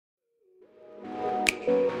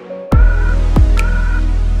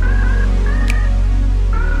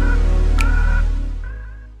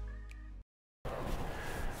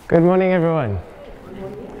Good morning, everyone.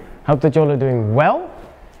 Hope that you all are doing well.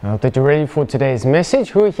 I hope that you're ready for today's message.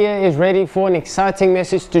 Who here is ready for an exciting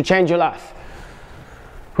message to change your life?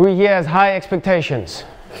 Who here has high expectations?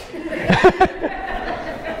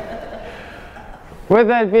 With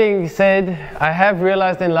that being said, I have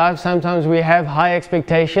realized in life sometimes we have high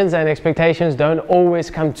expectations and expectations don't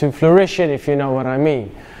always come to fruition, if you know what I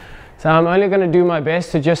mean. So I'm only going to do my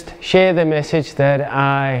best to just share the message that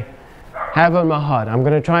I have on my heart. I'm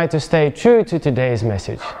going to try to stay true to today's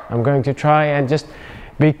message. I'm going to try and just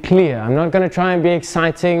be clear. I'm not going to try and be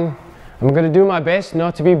exciting. I'm going to do my best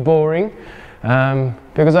not to be boring,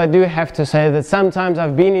 because I do have to say that sometimes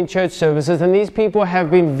I've been in church services and these people have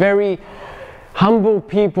been very humble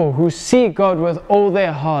people who see God with all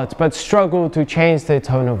their hearts but struggle to change their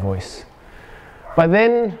tone of voice. But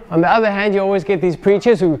then, on the other hand, you always get these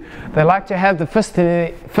preachers who they like to have the fist in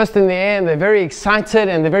the air, and they're very excited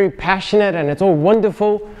and they're very passionate and it's all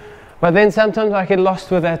wonderful. But then sometimes I get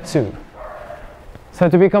lost with that too. So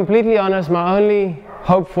to be completely honest, my only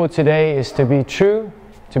hope for today is to be true,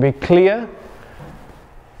 to be clear.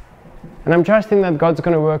 And I'm trusting that God's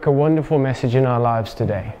going to work a wonderful message in our lives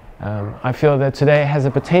today. I feel that today has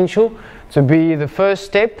the potential to be the first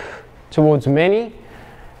step towards many,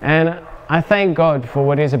 and I thank God for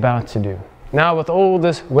what He's about to do. Now with all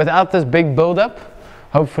this, without this big build-up,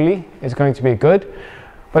 hopefully it's going to be good.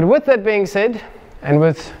 But with that being said, and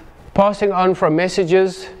with passing on from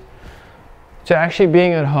messages to actually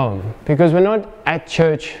being at home, because we're not at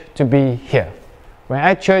church to be here. We're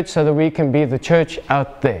at church so that we can be the church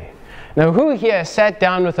out there. Now who here sat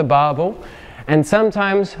down with a Bible, and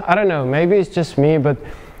sometimes, I don't know, maybe it's just me, but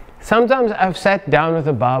sometimes I've sat down with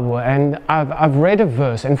the Bible and I've read a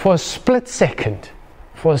verse, and for a split second,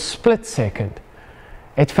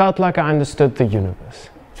 it felt like I understood the universe.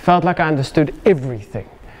 It felt like I understood everything.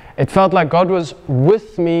 It felt like God was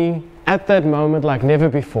with me at that moment like never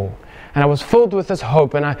before. And I was filled with this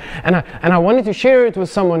hope, and I wanted to share it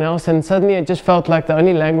with someone else, and suddenly it just felt like the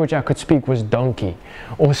only language I could speak was donkey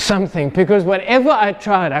or something, because whatever I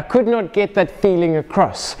tried, I could not get that feeling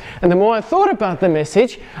across. And the more I thought about the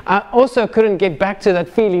message, I also couldn't get back to that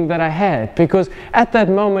feeling that I had, because at that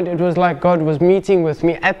moment it was like God was meeting with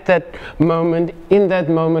me at that moment, in that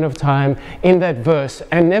moment of time, in that verse,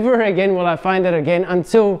 and never again will I find it again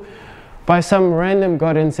until by some random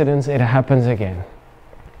God incident it happens again.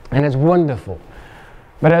 And it's wonderful.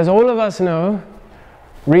 But as all of us know,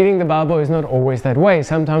 reading the Bible is not always that way.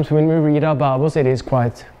 Sometimes when we read our Bibles, it is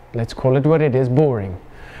quite, let's call it what it is, boring.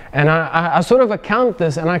 And I sort of account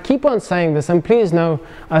this, and I keep on saying this, and please know,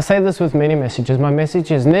 I say this with many messages. My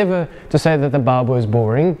message is never to say that the Bible is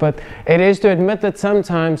boring, but it is to admit that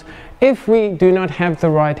sometimes if we do not have the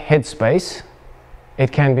right headspace,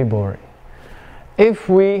 it can be boring. If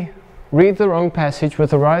we read the wrong passage with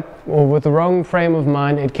the wrong frame of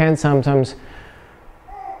mind, it can sometimes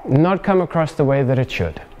not come across the way that it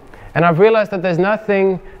should. And I've realized that there's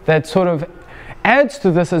nothing that sort of adds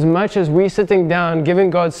to this as much as we sitting down, giving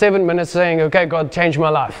God 7 minutes saying, okay, God, change my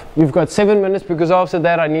life. You've got 7 minutes, because after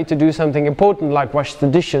that I need to do something important like wash the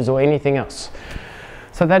dishes or anything else.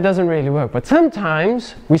 So that doesn't really work. But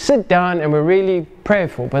sometimes we sit down and we're really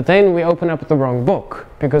prayerful, but then we open up the wrong book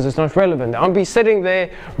because it's not relevant. I'll be sitting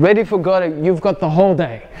there ready for God. You've got the whole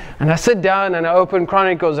day. And I sit down and I open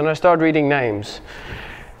Chronicles and I start reading names.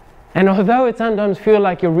 And although it sometimes feels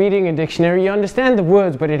like you're reading a dictionary, you understand the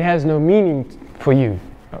words, but it has no meaning for you,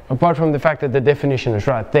 apart from the fact that the definition is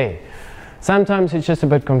right there. Sometimes it's just a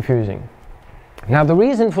bit confusing. Now the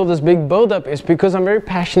reason for this big build-up is because I'm very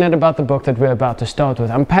passionate about the book that we're about to start with.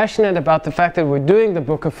 I'm passionate about the fact that we're doing the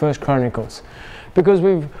book of 1 Chronicles, because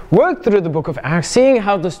we've worked through the book of Acts, seeing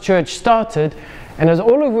how this church started, and as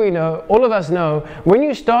all of us know, when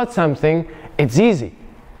you start something, it's easy.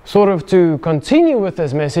 Sort of to continue with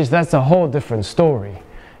this message, that's a whole different story.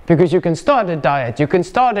 Because you can start a diet, you can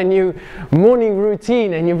start a new morning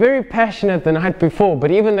routine, and you're very passionate the night before,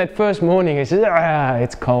 but even that first morning, it's just,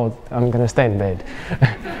 it's cold, I'm going to stay in bed.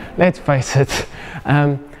 Let's face it.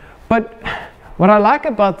 But what I like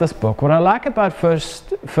about this book, what I like about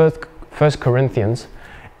First Corinthians,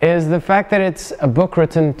 is the fact that it's a book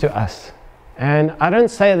written to us. And I don't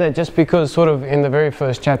say that just because sort of in the very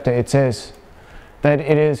first chapter it says that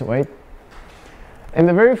it is, in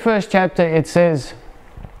the very first chapter it says,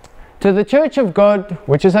 to the church of God,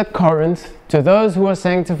 which is at Corinth, to those who are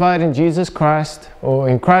sanctified in Jesus Christ, or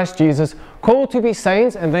in Christ Jesus, called to be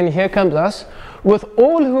saints, and then here comes us, with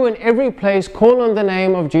all who in every place call on the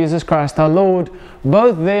name of Jesus Christ, our Lord,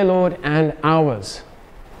 both their Lord and ours.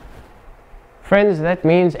 Friends, that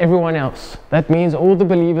means everyone else. That means all the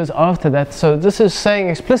believers after that. So this is saying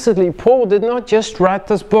explicitly, Paul did not just write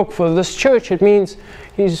this book for this church. It means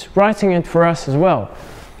he's writing it for us as well.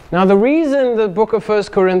 Now, the reason the book of 1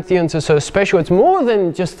 Corinthians is so special, it's more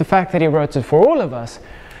than just the fact that he wrote it for all of us.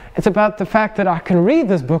 It's about the fact that I can read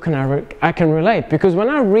this book and I can relate. Because when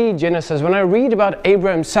I read Genesis, when I read about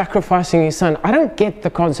Abraham sacrificing his son, I don't get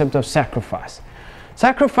the concept of sacrifice.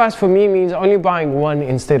 Sacrifice for me means only buying one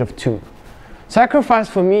instead of two. Sacrifice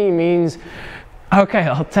for me means, okay,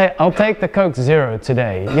 I'll take the Coke Zero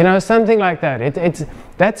today. You know, something like that.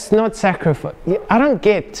 That's not sacrifice. I don't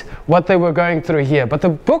get what they were going through here. But the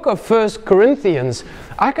book of 1 Corinthians,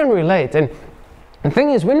 I can relate. And the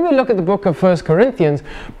thing is, when we look at the book of 1 Corinthians,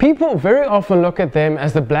 people very often look at them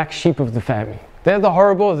as the black sheep of the family. They're the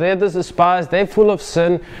horrible, they're the despised, they're full of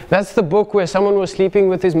sin. That's the book where someone was sleeping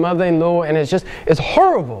with his mother-in-law, and it's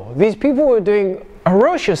horrible. These people were doing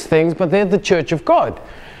ferocious things, but they're the church of God.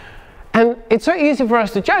 And it's so easy for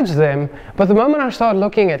us to judge them, but the moment I start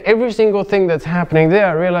looking at every single thing that's happening there,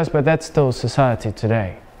 I realize, but that's still society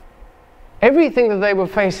today. Everything that they were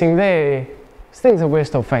facing there is things that we're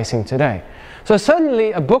still facing today. So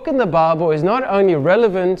suddenly, a book in the Bible is not only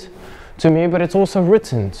relevant to me, but it's also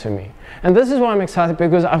written to me. And this is why I'm excited,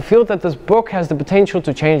 because I feel that this book has the potential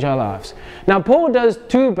to change our lives. Now, Paul does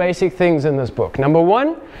two basic things in this book. Number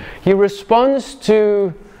one, he responds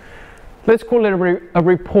to, let's call it a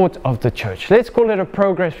report of the church. Let's call it a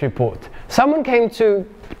progress report. Someone came to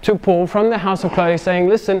Paul from the house of Chloe saying,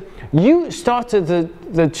 listen, you started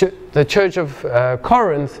the church of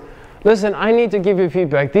Corinth. Listen, I need to give you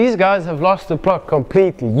feedback. These guys have lost the plot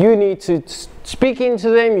completely. You need to speak into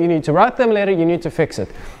them. You need to write them a letter. You need to fix it.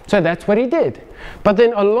 So that's what he did. But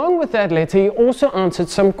then along with that letter, he also answered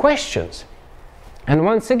some questions. And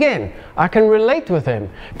once again, I can relate with him,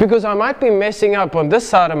 because I might be messing up on this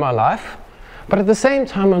side of my life, but at the same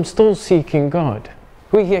time, I'm still seeking God.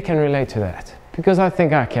 Who here can relate to that? Because I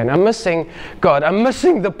think I can. I'm missing God. I'm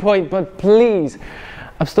missing the point, but please,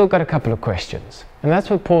 I've still got a couple of questions. And that's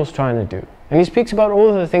what Paul's trying to do. And he speaks about all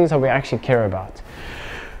of the things that we actually care about.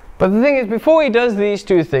 But the thing is, before he does these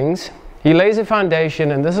two things, he lays a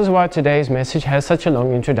foundation, and this is why today's message has such a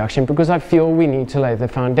long introduction, because I feel we need to lay the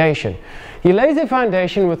foundation. He lays the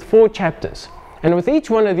foundation with 4 chapters. And with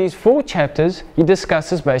each one of these 4 chapters, he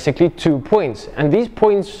discusses basically 2 points. And these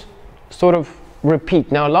points sort of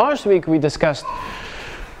repeat. Now, last week we discussed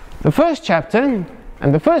the first chapter,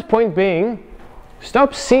 and the first point being,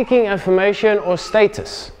 stop seeking affirmation or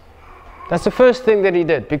status. That's the first thing that he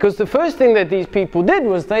did, because the first thing that these people did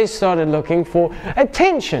was they started looking for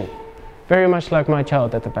attention. Very much like my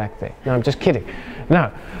child at the back there. No, I'm just kidding. No.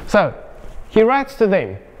 So, he writes to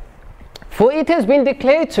them, for it has been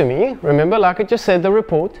declared to me, remember, like I just said, the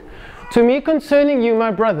report, to me concerning you,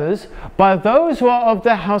 my brothers, by those who are of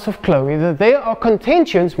the house of Chloe, that there are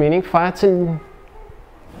contentions, meaning fights and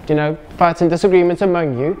disagreements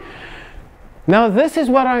among you. Now this is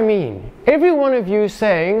what I mean. Every one of you is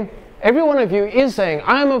saying,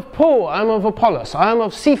 I am of Paul, I am of Apollos, I am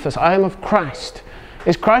of Cephas, I am of Christ.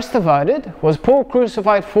 Is Christ divided? Was Paul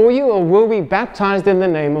crucified for you, or were we baptized in the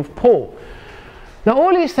name of Paul? Now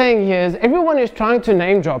all he's saying here is, everyone is trying to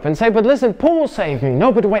name drop and say, but listen, Paul saved me.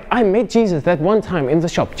 No, but wait, I met Jesus that one time in the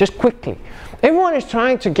shop, just quickly. Everyone is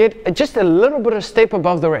trying to get just a little bit of step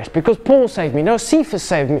above the rest, because Paul saved me. No, Cephas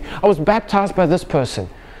saved me. I was baptized by this person.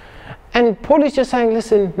 And Paul is just saying,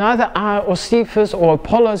 listen, neither I or Cephas or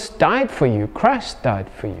Apollos died for you. Christ died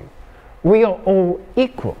for you. We are all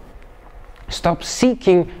equal. Stop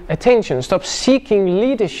seeking attention. Stop seeking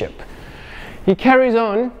leadership. He carries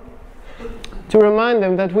on to remind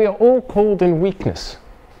them that we are all called in weakness.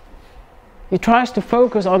 He tries to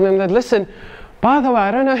focus on them that, listen, by the way,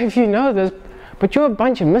 I don't know if you know this, but you're a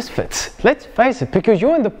bunch of misfits. Let's face it, because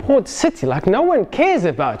you're in the port city. Like, no one cares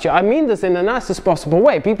about you. I mean this in the nicest possible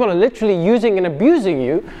way. People are literally using and abusing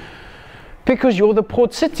you because you're the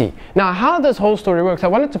port city. Now, how this whole story works, I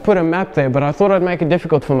wanted to put a map there, but I thought I'd make it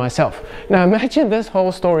difficult for myself. Now, imagine this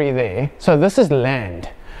whole story there. So this is land.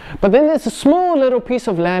 But then there's a small little piece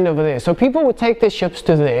of land over there. So people would take their ships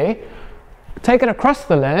to there, take it across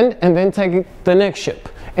the land, and then take the next ship,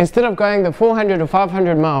 instead of going the 400 or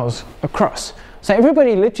 500 miles across. So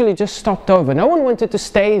everybody literally just stopped over. No one wanted to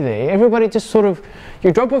stay there. Everybody just sort of,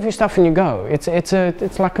 you drop off your stuff and you go.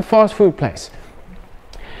 It's like a fast food place.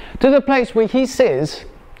 To the place where he says,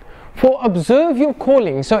 for observe your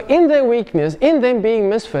calling. So in their weakness, in them being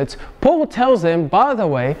misfits, Paul tells them, by the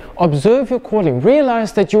way, observe your calling.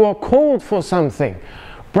 Realize that you are called for something.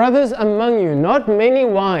 Brothers among you, not many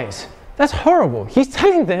wise. That's horrible. He's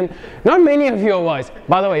telling them, not many of you are wise.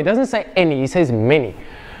 By the way, he doesn't say any, he says many.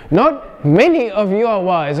 Not many of you are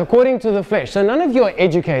wise according to the flesh. So none of you are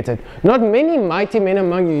educated. Not many mighty men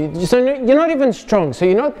among you. So you're not even strong. So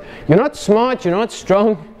you're not smart, you're not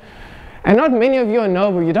strong. And not many of you are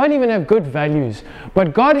noble. You don't even have good values.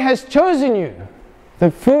 But God has chosen you,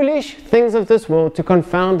 the foolish things of this world, to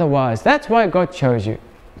confound the wise. That's why God chose you.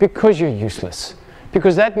 Because you're useless.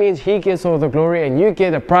 Because that means He gets all the glory and you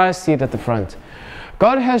get a prize seat at the front.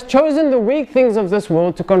 God has chosen the weak things of this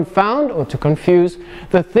world to confound or to confuse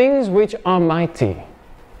the things which are mighty.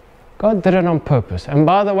 God did it on purpose. And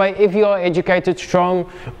by the way, if you are educated,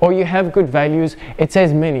 strong, or you have good values, it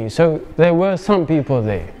says many. So there were some people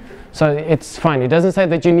there. So it's fine. It doesn't say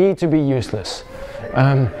that you need to be useless.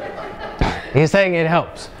 He's saying it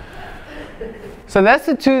helps. So that's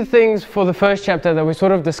the two things for the first chapter that we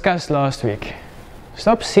sort of discussed last week.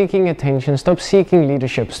 Stop seeking attention, stop seeking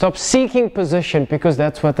leadership, stop seeking position, because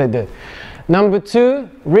that's what they did. Number two,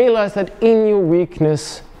 realize that in your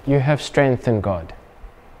weakness you have strength in God.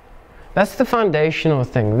 That's the foundational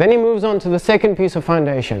thing. Then he moves on to the second piece of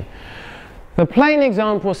foundation. The plain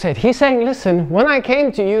example set. He's saying, listen, when I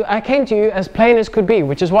came to you as plain as could be,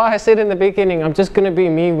 which is why I said in the beginning, I'm just going to be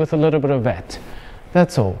me with a little bit of that.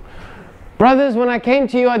 That's all. Brothers, when I came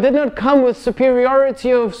to you, I did not come with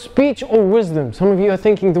superiority of speech or wisdom. Some of you are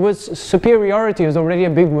thinking the word superiority is already a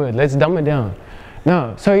big word. Let's dumb it down.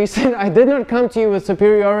 No. So he said, I did not come to you with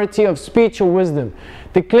superiority of speech or wisdom,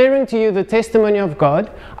 declaring to you the testimony of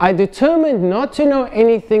God. I determined not to know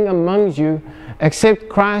anything among you except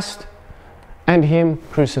Christ and Him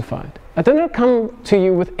crucified. I did not come to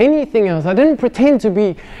you with anything else. I didn't pretend to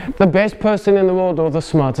be the best person in the world or the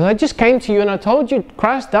smartest. I just came to you and I told you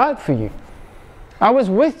Christ died for you. I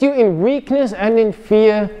was with you in weakness and in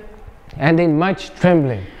fear and in much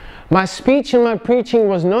trembling. My speech and my preaching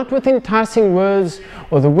was not with enticing words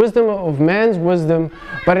or the wisdom of man's wisdom,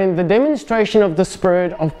 but in the demonstration of the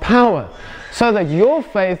Spirit of power, so that your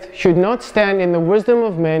faith should not stand in the wisdom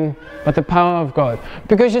of men, but the power of God.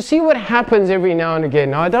 Because you see what happens every now and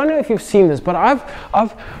again. Now, I don't know if you've seen this, but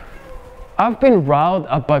I've been riled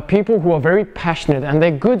up by people who are very passionate and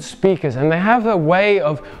they're good speakers and they have a way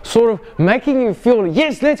of sort of making you feel,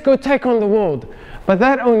 yes, let's go take on the world. But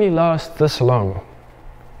that only lasts this long.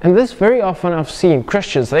 And this very often I've seen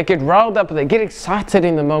Christians, they get riled up, they get excited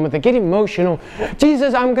in the moment, they get emotional.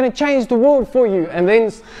 Jesus, I'm going to change the world for you. And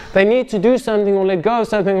then they need to do something or let go of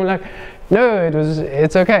something. We're like, no,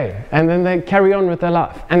 it's okay. And then they carry on with their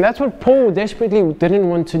life. And that's what Paul desperately didn't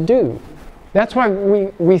want to do. That's why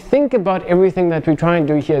we think about everything that we try and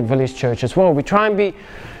do here at Village Church as well. We try and be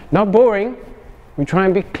not boring, we try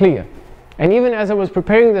and be clear. And even as I was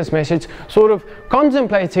preparing this message, sort of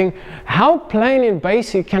contemplating how plain and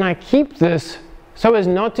basic can I keep this so as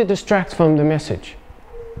not to distract from the message.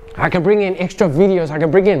 I can bring in extra videos, I can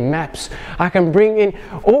bring in maps, I can bring in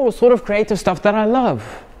all sort of creative stuff that I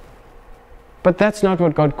love. But that's not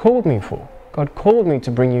what God called me for. God called me to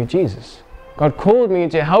bring you Jesus. God called me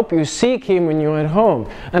to help you seek Him when you're at home.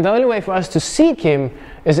 And the only way for us to seek Him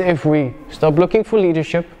is if we stop looking for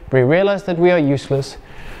leadership, we realize that we are useless.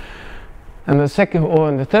 And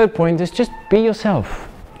the third point is just be yourself.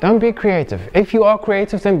 Don't be creative. If you are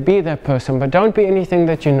creative, then be that person, but don't be anything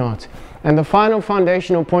that you're not. And the final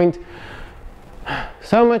foundational point,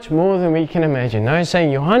 so much more than we can imagine. Now you're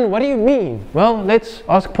saying, Johan, what do you mean? Well, let's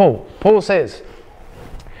ask Paul. Paul says,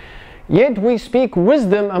 yet we speak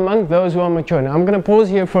wisdom among those who are mature. Now I'm going to pause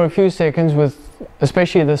here for a few seconds with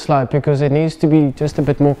especially this slide because it needs to be just a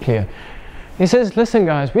bit more clear. He says, listen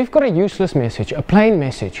guys, we've got a useless message, a plain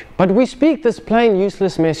message, but we speak this plain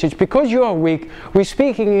useless message because you are weak. We're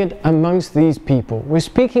speaking it amongst these people. We're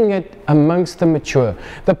speaking it amongst the mature,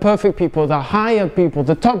 the perfect people, the higher people,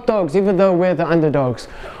 the top dogs, even though we're the underdogs.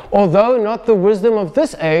 Although not the wisdom of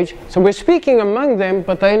this age, so we're speaking among them,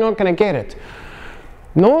 but they're not going to get it.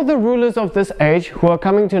 Nor the rulers of this age who are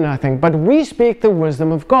coming to nothing, but we speak the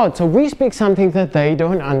wisdom of God. So we speak something that they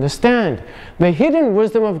don't understand. The hidden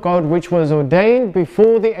wisdom of God which was ordained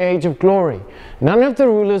before the age of glory. None of the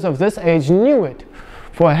rulers of this age knew it.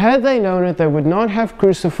 For had they known it, they would not have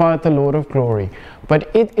crucified the Lord of glory.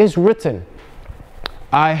 But it is written,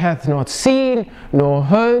 eye hath not seen, nor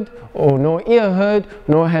heard, or nor ear heard,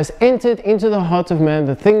 nor has entered into the heart of man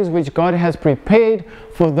the things which God has prepared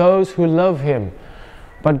for those who love Him.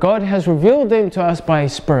 But God has revealed them to us by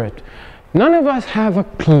His Spirit. None of us have a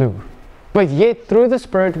clue, but yet through the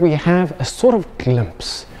Spirit we have a sort of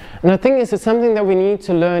glimpse. And the thing is, it's something that we need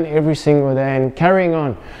to learn every single day and carrying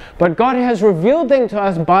on. But God has revealed them to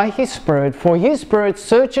us by His Spirit, for His Spirit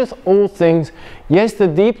searcheth all things, yes, the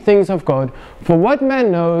deep things of God. For what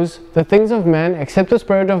man knows the things of man, except the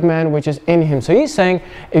Spirit of man which is in him? So He's saying,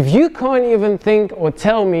 if you can't even think or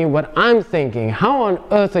tell me what I'm thinking, how on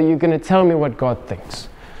earth are you going to tell me what God thinks?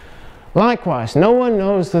 Likewise, no one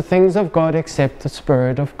knows the things of God except the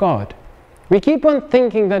Spirit of God. We keep on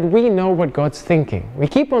thinking that we know what God's thinking. We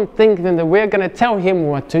keep on thinking that we're going to tell Him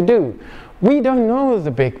what to do. We don't know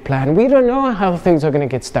the big plan. We don't know how things are going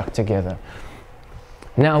to get stuck together.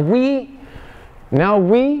 Now we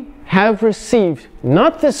have received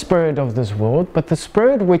not the spirit of this world, but the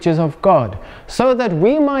Spirit which is of God, so that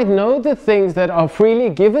we might know the things that are freely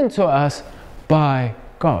given to us by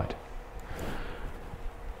God.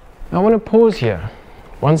 I want to pause here.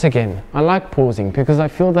 Once again, I like pausing because I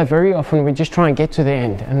feel that very often we just try and get to the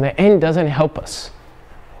end, and the end doesn't help us.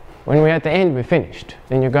 When we're at the end, we're finished.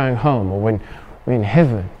 Then you're going home, or when we're in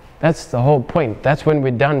heaven. That's the whole point. That's when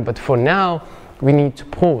we're done. But for now, we need to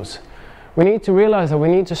pause. We need to realize that we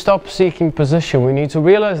need to stop seeking position. We need to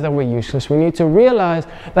realize that we're useless. We need to realize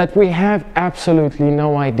that we have absolutely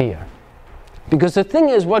no idea. Because the thing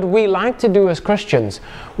is, what we like to do as Christians,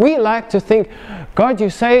 we like to think, God, you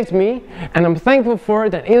saved me, and I'm thankful for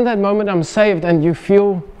it, and in that moment I'm saved, and you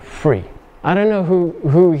feel free. I don't know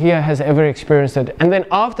who here has ever experienced it. And then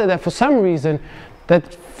after that, for some reason,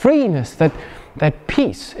 that freeness, that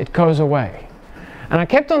peace, it goes away. And I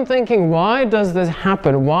kept on thinking, why does this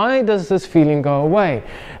happen? Why does this feeling go away?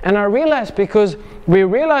 And I realized because we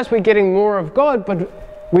realize we're getting more of God, but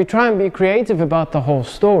we try and be creative about the whole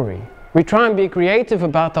story. We try and be creative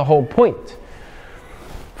about the whole point.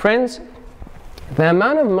 Friends, the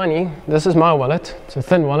amount of money, this is my wallet, it's a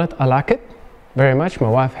thin wallet, I like it very much. My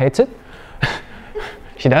wife hates it.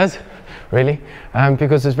 She does, really,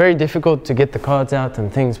 because it's very difficult to get the cards out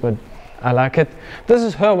and things, but I like it. This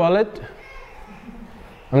is her wallet.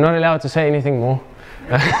 I'm not allowed to say anything more.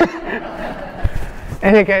 In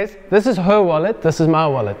any case, this is her wallet, this is my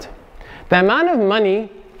wallet. The amount of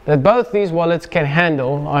money that both these wallets can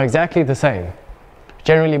handle are exactly the same.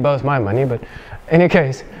 Generally both my money, but in any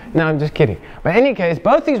case, no, I'm just kidding. But in any case,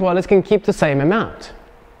 both these wallets can keep the same amount.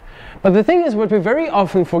 But the thing is, what we very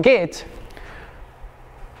often forget,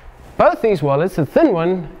 both these wallets, the thin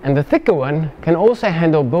one and the thicker one, can also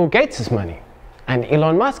handle Bill Gates' money and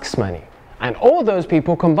Elon Musk's money and all those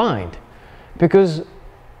people combined. Because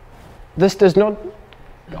this does not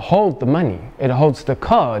hold the money, it holds the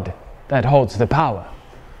card that holds the power.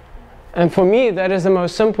 And for me, that is the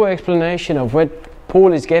most simple explanation of what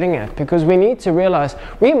Paul is getting at, because we need to realize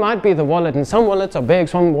we might be the wallet, and some wallets are big,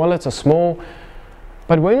 some wallets are small,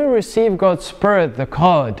 but when we receive God's Spirit, the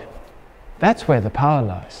card, that's where the power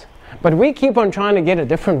lies. But we keep on trying to get a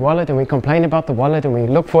different wallet, and we complain about the wallet, and we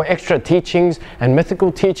look for extra teachings and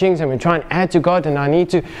mythical teachings, and we try and add to God, and I need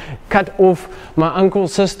to cut off my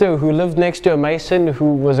uncle's sister who lived next to a mason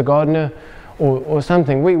who was a gardener, or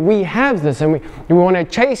something. We have this, and we want to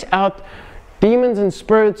chase out demons and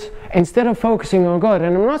spirits instead of focusing on God.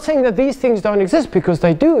 And I'm not saying that these things don't exist, because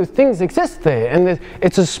they do. Things exist there, and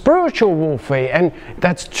it's a spiritual warfare, and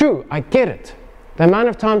that's true. I get it. The amount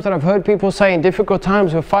of times that I've heard people say in difficult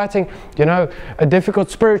times we're fighting, a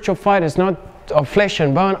difficult spiritual fight is not of flesh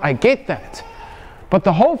and bone. I get that. But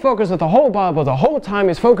the whole focus of the whole Bible, the whole time,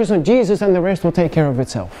 is focused on Jesus, and the rest will take care of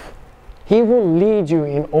itself. He will lead you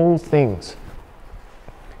in all things.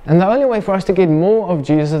 And the only way for us to get more of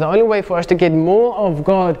Jesus, the only way for us to get more of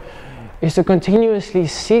God, is to continuously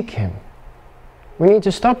seek Him. We need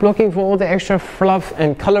to stop looking for all the extra fluff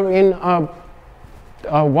and color in our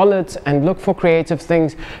wallets and look for creative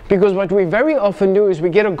things, because what we very often do is we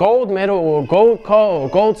get a gold medal or a gold car or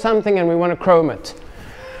gold something, and we want to chrome it.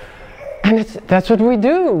 And that's what we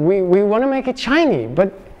do. We want to make it shiny,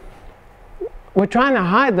 but we're trying to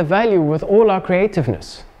hide the value with all our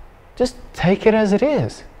creativeness. Just take it as it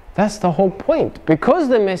is. That's the whole point. Because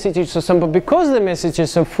the message is so simple, because the message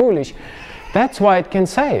is so foolish, that's why it can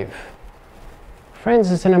save.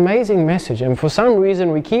 Friends, it's an amazing message, and for some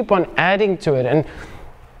reason we keep on adding to it, and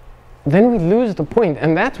then we lose the point.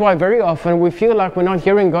 And that's why very often we feel like we're not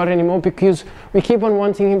hearing God anymore, because we keep on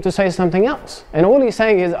wanting Him to say something else. And all He's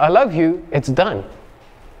saying is, I love you, it's done.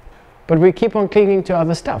 But we keep on clinging to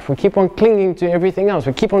other stuff. We keep on clinging to everything else.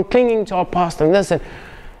 We keep on clinging to our past and this, and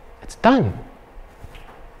it's done.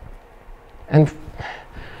 And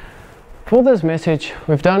for this message,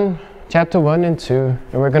 we've done chapter 1 and 2,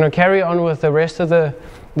 and we're going to carry on with the rest of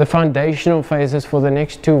the foundational phases for the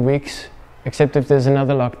next 2 weeks, except if there's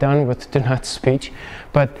another lockdown with tonight's speech.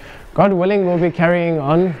 But God willing, we'll be carrying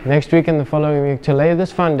on next week and the following week to lay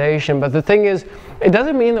this foundation. But the thing is, it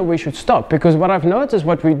doesn't mean that we should stop, because what I've noticed,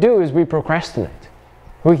 what we do is we procrastinate.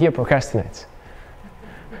 Who here procrastinates?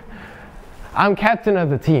 I'm captain of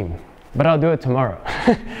the team, but I'll do it tomorrow.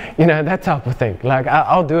 You know, that type of thing. Like,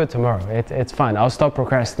 I'll do it tomorrow. It's fine. I'll stop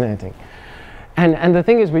procrastinating. And the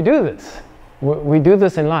thing is, we do this. We do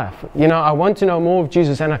this in life. You know, I want to know more of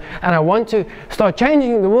Jesus, and I want to start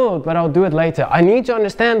changing the world, but I'll do it later. I need to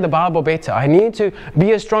understand the Bible better. I need to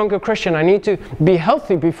be a stronger Christian. I need to be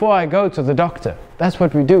healthy before I go to the doctor. That's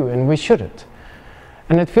what we do, and we shouldn't.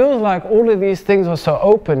 And it feels like all of these things are so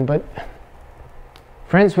open, but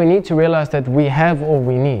friends, we need to realize that we have all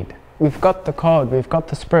we need. We've got the card, we've got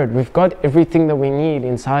the Spirit, we've got everything that we need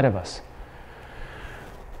inside of us.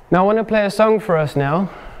 Now I want to play a song for us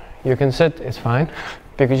now. You can sit, it's fine,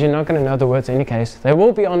 because you're not going to know the words in any case. They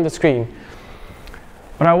will be on the screen.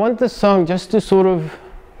 But I want this song just to sort of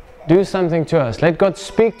do something to us. Let God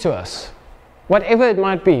speak to us, whatever it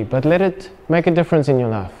might be, but let it make a difference in your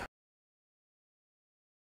life.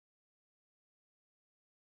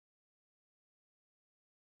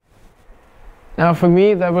 Now for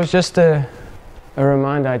me, that was just a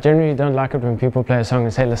reminder. I generally don't like it when people play a song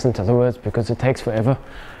and say listen to the words, because it takes forever.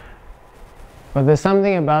 But there's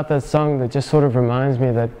something about that song that just sort of reminds me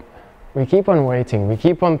that we keep on waiting. We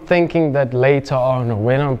keep on thinking that later on, or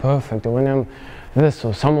when I'm perfect, or when I'm this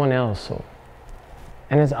or someone else.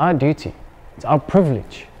 And it's our duty. It's our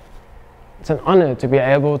privilege. It's an honor to be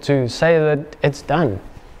able to say that it's done.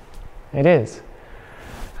 It is.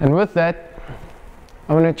 And with that,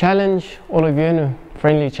 I want to challenge all of you in a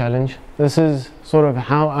friendly challenge. This is sort of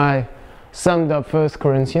how I summed up 1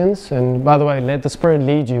 Corinthians. And by the way, let the Spirit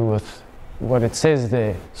lead you with what it says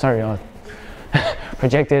there. Sorry, our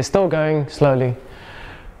projector is still going slowly.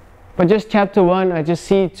 But just chapter 1, I just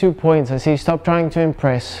see 2 points. I see stop trying to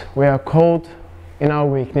impress. We are called in our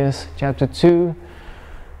weakness. Chapter 2,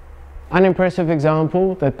 unimpressive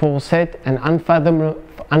example that Paul set, an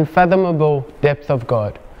unfathomable depth of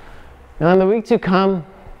God. Now in the week to come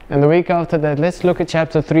and the week after that, let's look at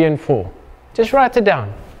chapter 3 and 4. Just write it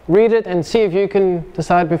down. Read it and see if you can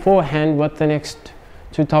decide beforehand what the next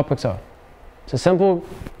 2 topics are. It's a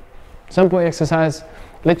simple exercise.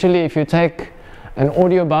 Literally, if you take an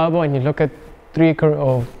audio Bible and you look at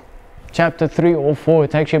chapter 3 or 4,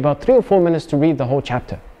 it takes you about 3 or 4 minutes to read the whole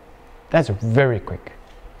chapter. That's very quick.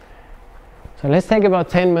 So let's take about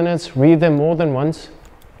 10 minutes, read them more than once.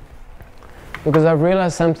 Because I've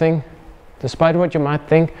realized something, despite what you might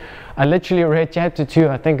think, I literally read chapter 2,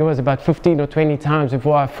 I think it was about 15 or 20 times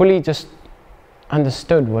before I fully just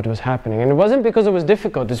understood what was happening. And it wasn't because it was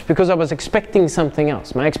difficult, it's because I was expecting something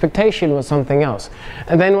else. My expectation was something else.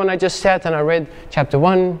 And then when I just sat and I read chapter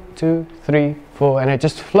 1, 2, 3, 4, and it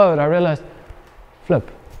just flowed, I realized,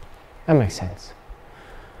 flip, that makes sense.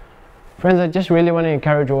 Friends, I just really want to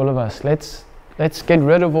encourage all of us. Let's get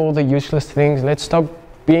rid of all the useless things. Let's stop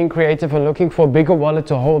being creative and looking for a bigger wallet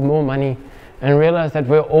to hold more money, and realize that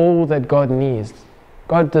we're all that God needs.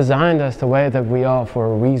 God designed us the way that we are for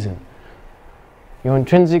a reason. Your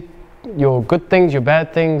intrinsic, your good things, your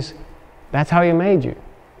bad things, that's how He made you.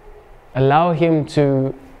 Allow Him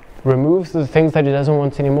to remove the things that He doesn't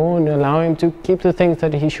want anymore, and allow Him to keep the things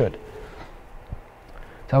that He should.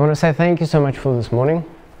 So I want to say thank you so much for this morning.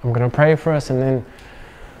 I'm going to pray for us, and then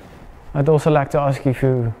I'd also like to ask you a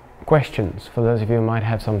few questions for those of you who might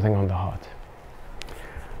have something on the heart.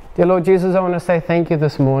 Dear Lord Jesus, I want to say thank you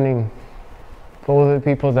this morning for all the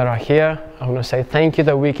people that are here. I want to say thank you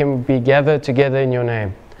that we can be gathered together in your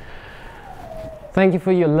name. Thank you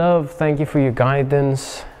for your love. Thank you for your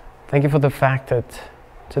guidance. Thank you for the fact that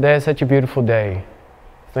today is such a beautiful day.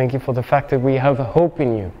 Thank you for the fact that we have a hope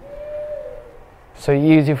in you. So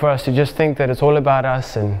easy for us to just think that it's all about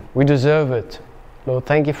us and we deserve it. Lord,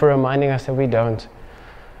 thank you for reminding us that we don't.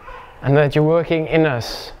 And that you're working in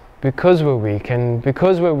us because we're weak. And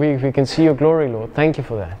because we're weak, we can see your glory, Lord. Thank you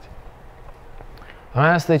for that. I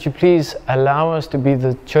ask that you please allow us to be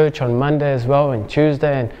the church on Monday as well, and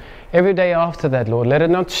Tuesday, and every day after that, Lord. Let it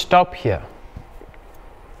not stop here.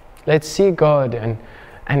 Let's see God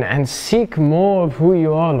and seek more of who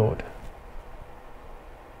you are, Lord.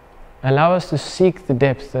 Allow us to seek the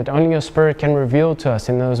depth that only your Spirit can reveal to us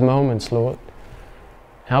in those moments, Lord.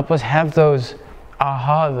 Help us have those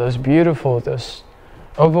aha, those beautiful, those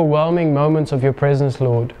overwhelming moments of your presence,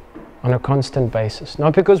 Lord, on a constant basis.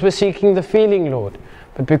 Not because we're seeking the feeling, Lord,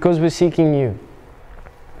 but because we're seeking you.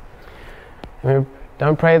 And we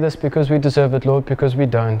don't pray this because we deserve it, Lord, because we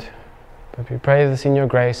don't. But we pray this in your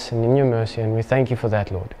grace and in your mercy, and we thank you for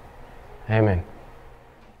that, Lord. Amen.